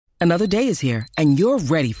Another day is here, and you're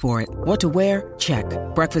ready for it. What to wear? Check.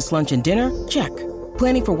 Breakfast, lunch, and dinner? Check.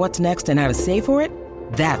 Planning for what's next and how to save for it?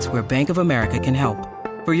 That's where Bank of America can help.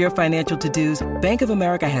 For your financial to-dos, Bank of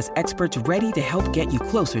America has experts ready to help get you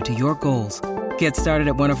closer to your goals. Get started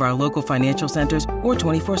at one of our local financial centers or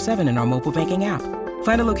 24/7 in our mobile banking app.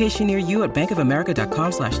 Find a location near you at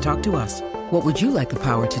bankofamerica.com/talktous. What would you like the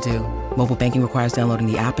power to do? Mobile banking requires downloading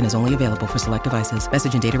the app and is only available for select devices.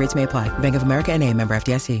 Message and data rates may apply. Bank of America N.A., member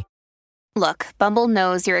FDIC. Look, Bumble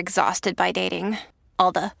knows you're exhausted by dating.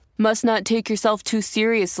 All the must not take yourself too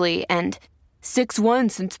seriously and 6'1"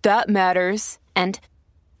 since that matters. And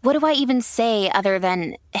what do I even say other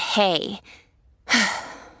than, hey?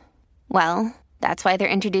 Well, that's why they're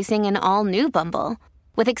introducing an all-new Bumble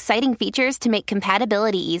with exciting features to make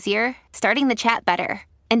compatibility easier, starting the chat better,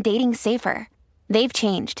 and dating safer. They've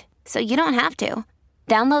changed, so you don't have to.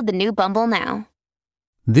 Download the new Bumble now.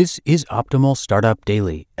 This is Optimal Startup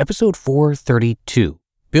Daily, episode 432,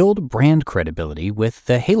 Build Brand Credibility with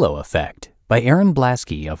the Halo Effect by Aaron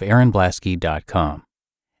Blasky of aaronblasky.com.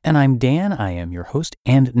 And I'm Dan, I am your host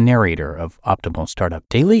and narrator of Optimal Startup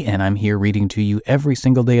Daily, and I'm here reading to you every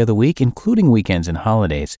single day of the week, including weekends and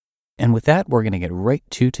holidays. And with that, we're going to get right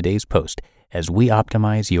to today's post as we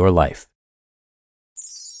optimize your life.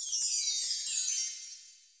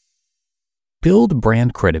 Build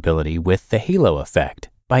Brand Credibility with the Halo Effect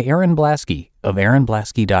by Aaron Blasky of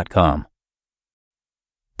aaronblasky.com.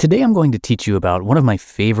 Today I'm going to teach you about one of my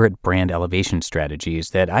favorite brand elevation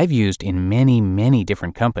strategies that I've used in many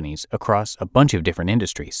different companies across a bunch of different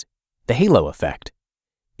industries, the Halo Effect.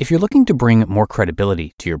 If you're looking to bring more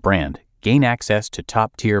credibility to your brand, gain access to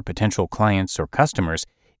top-tier potential clients or customers,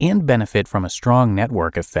 and benefit from a strong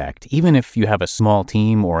network effect, even if you have a small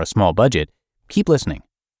team or a small budget, keep listening.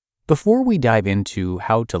 Before we dive into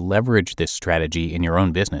how to leverage this strategy in your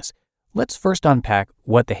own business, let's first unpack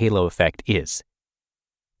what the Halo Effect is.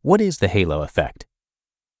 What is the Halo Effect?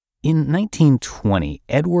 In 1920,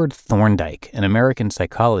 Edward Thorndike, an American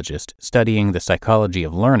psychologist studying the psychology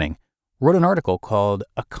of learning, wrote an article called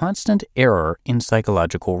A Constant Error in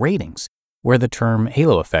Psychological Ratings, where the term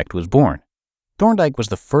Halo Effect was born. Thorndike was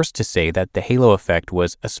the first to say that the Halo Effect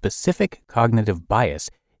was a specific cognitive bias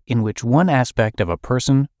in which one aspect of a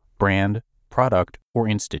person, brand, product, or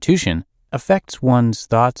institution affects one's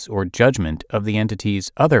thoughts or judgment of the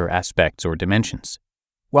entity's other aspects or dimensions.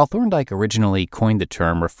 While Thorndike originally coined the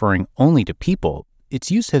term referring only to people,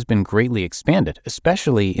 its use has been greatly expanded,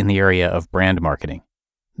 especially in the area of brand marketing.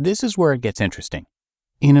 This is where it gets interesting.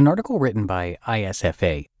 In an article written by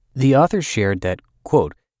ISFA, the authors shared that,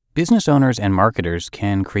 quote, business owners and marketers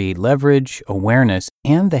can create leverage, awareness,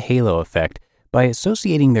 and the halo effect by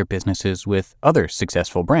associating their businesses with other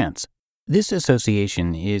successful brands. This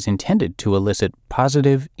association is intended to elicit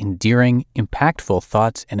positive, endearing, impactful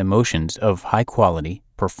thoughts and emotions of high quality,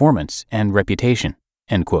 performance, and reputation,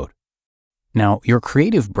 end quote. Now, your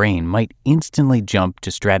creative brain might instantly jump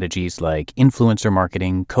to strategies like influencer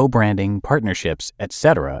marketing, co-branding, partnerships,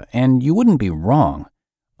 etc., and you wouldn't be wrong.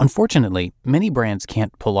 Unfortunately, many brands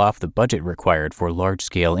can't pull off the budget required for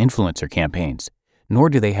large-scale influencer campaigns, nor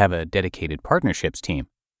do they have a dedicated partnerships team.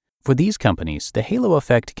 For these companies, the halo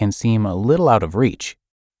effect can seem a little out of reach.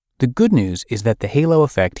 The good news is that the halo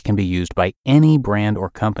effect can be used by any brand or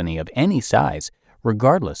company of any size,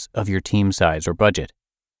 regardless of your team size or budget.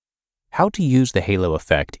 How to use the halo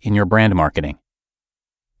effect in your brand marketing.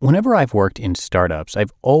 Whenever I've worked in startups,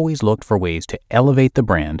 I've always looked for ways to elevate the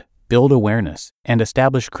brand, build awareness, and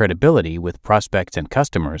establish credibility with prospects and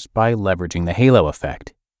customers by leveraging the halo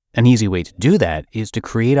effect. An easy way to do that is to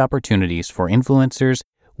create opportunities for influencers,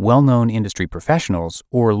 well-known industry professionals,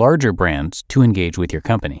 or larger brands to engage with your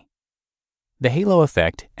company. The halo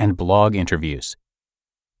effect and blog interviews.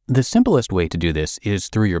 The simplest way to do this is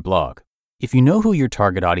through your blog. If you know who your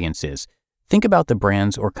target audience is, think about the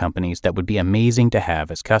brands or companies that would be amazing to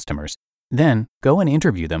have as customers. Then go and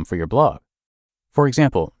interview them for your blog. For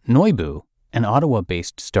example, Noibu, an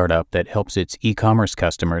Ottawa-based startup that helps its e-commerce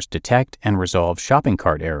customers detect and resolve shopping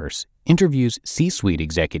cart errors, interviews C-suite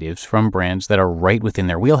executives from brands that are right within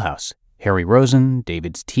their wheelhouse, Harry Rosen,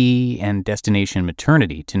 David's Tea, and Destination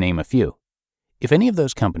Maternity, to name a few. If any of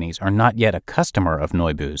those companies are not yet a customer of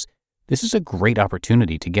Noibu's, this is a great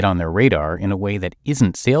opportunity to get on their radar in a way that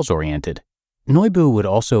isn't sales-oriented. Noibu would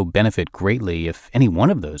also benefit greatly if any one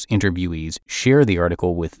of those interviewees share the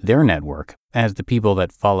article with their network, as the people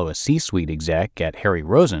that follow a C-suite exec at Harry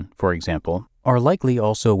Rosen, for example, are likely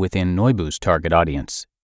also within Noibu's target audience.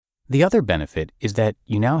 The other benefit is that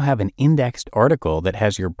you now have an indexed article that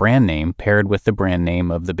has your brand name paired with the brand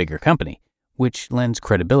name of the bigger company, which lends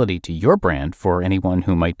credibility to your brand for anyone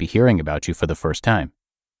who might be hearing about you for the first time.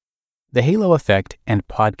 the halo effect, and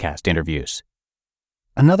podcast interviews.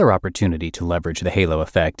 Another opportunity to leverage the halo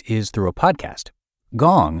effect is through a podcast.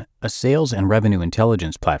 Gong, a sales and revenue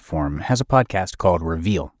intelligence platform, has a podcast called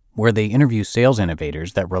Reveal, where they interview sales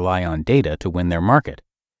innovators that rely on data to win their market.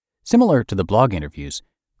 Similar to the blog interviews,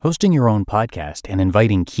 hosting your own podcast and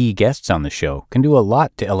inviting key guests on the show can do a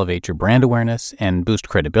lot to elevate your brand awareness and boost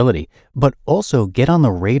credibility, but also get on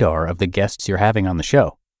the radar of the guests you're having on the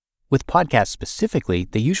show. With podcasts specifically,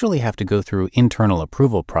 they usually have to go through internal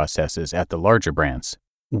approval processes at the larger brands,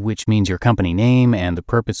 which means your company name and the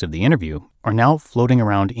purpose of the interview are now floating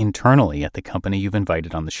around internally at the company you've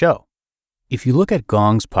invited on the show. If you look at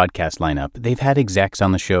Gong's podcast lineup, they've had execs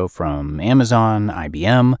on the show from Amazon,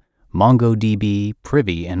 IBM, MongoDB,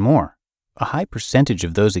 Privy, and more. A high percentage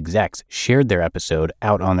of those execs shared their episode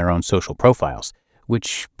out on their own social profiles,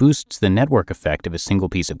 which boosts the network effect of a single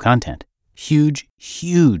piece of content. Huge,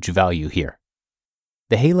 huge value here.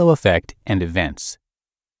 The halo effect and events.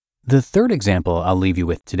 The third example I'll leave you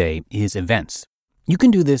with today is events. You can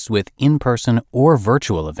do this with in-person or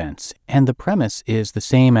virtual events, and the premise is the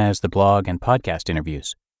same as the blog and podcast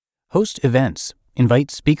interviews. Host events. Invite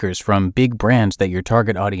speakers from big brands that your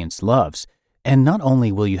target audience loves, and not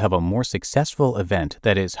only will you have a more successful event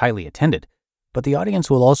that is highly attended, but the audience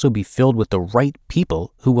will also be filled with the right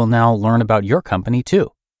people who will now learn about your company too.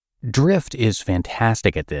 Drift is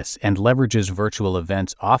fantastic at this and leverages virtual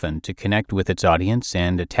events often to connect with its audience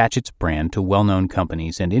and attach its brand to well-known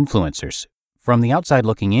companies and influencers. From the outside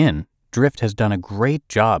looking in, Drift has done a great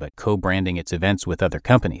job at co-branding its events with other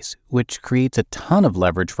companies, which creates a ton of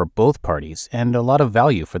leverage for both parties and a lot of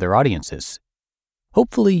value for their audiences.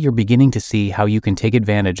 Hopefully, you're beginning to see how you can take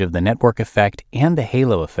advantage of the network effect and the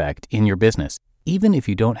halo effect in your business, even if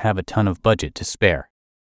you don't have a ton of budget to spare.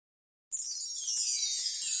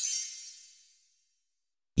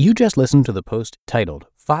 You just listened to the post titled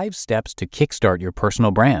 5 Steps to Kickstart Your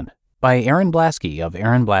Personal Brand by Aaron Blasky of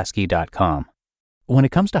aaronblasky.com. When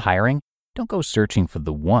it comes to hiring, don't go searching for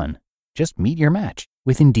the one. Just meet your match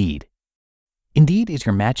with Indeed. Indeed is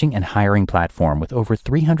your matching and hiring platform with over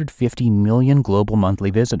 350 million global monthly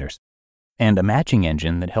visitors and a matching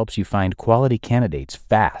engine that helps you find quality candidates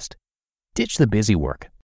fast. Ditch the busy work.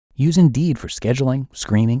 Use Indeed for scheduling,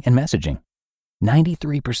 screening, and messaging.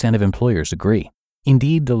 93% of employers agree.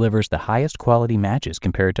 Indeed delivers the highest quality matches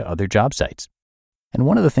compared to other job sites. And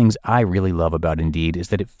one of the things I really love about Indeed is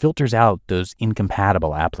that it filters out those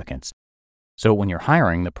incompatible applicants. So when you're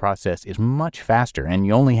hiring, the process is much faster and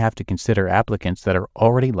you only have to consider applicants that are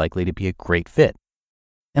already likely to be a great fit.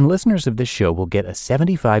 And listeners of this show will get a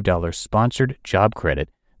 $75 sponsored job credit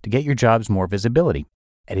to get your jobs more visibility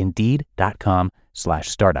at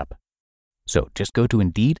Indeed.com/startup. So just go to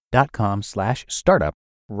Indeed.com/startup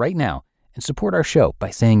right now and support our show by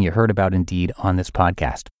saying you heard about Indeed on this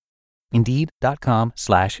podcast.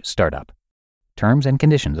 Indeed.com/startup. Terms and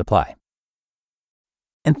conditions apply.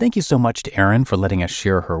 And thank you so much to Erin for letting us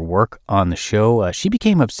share her work on the show. She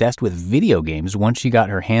became obsessed with video games once she got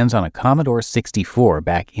her hands on a Commodore 64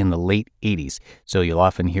 back in the late 80s, so you'll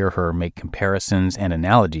often hear her make comparisons and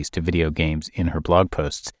analogies to video games in her blog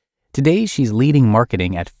posts. Today, she's leading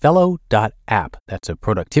marketing at Fellow.app. That's a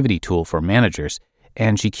productivity tool for managers,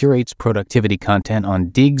 and she curates productivity content on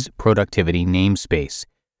Dig's productivity namespace.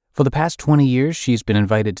 For the past 20 years, she's been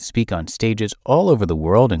invited to speak on stages all over the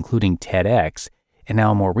world, including TEDx, and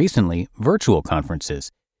now more recently, virtual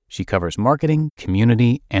conferences. She covers marketing,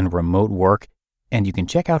 community, and remote work, and you can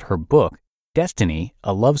check out her book, Destiny,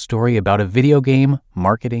 a love story about a video game,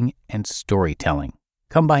 marketing, and storytelling.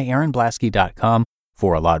 Come by aaronblasky.com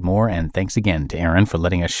for a lot more, and thanks again to Erin for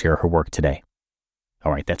letting us share her work today.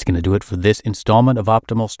 All right, that's going to do it for this installment of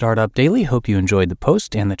Optimal Startup Daily. Hope you enjoyed the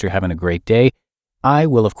post and that you're having a great day. I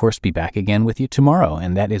will, of course, be back again with you tomorrow,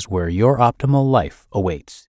 and that is where your optimal life awaits.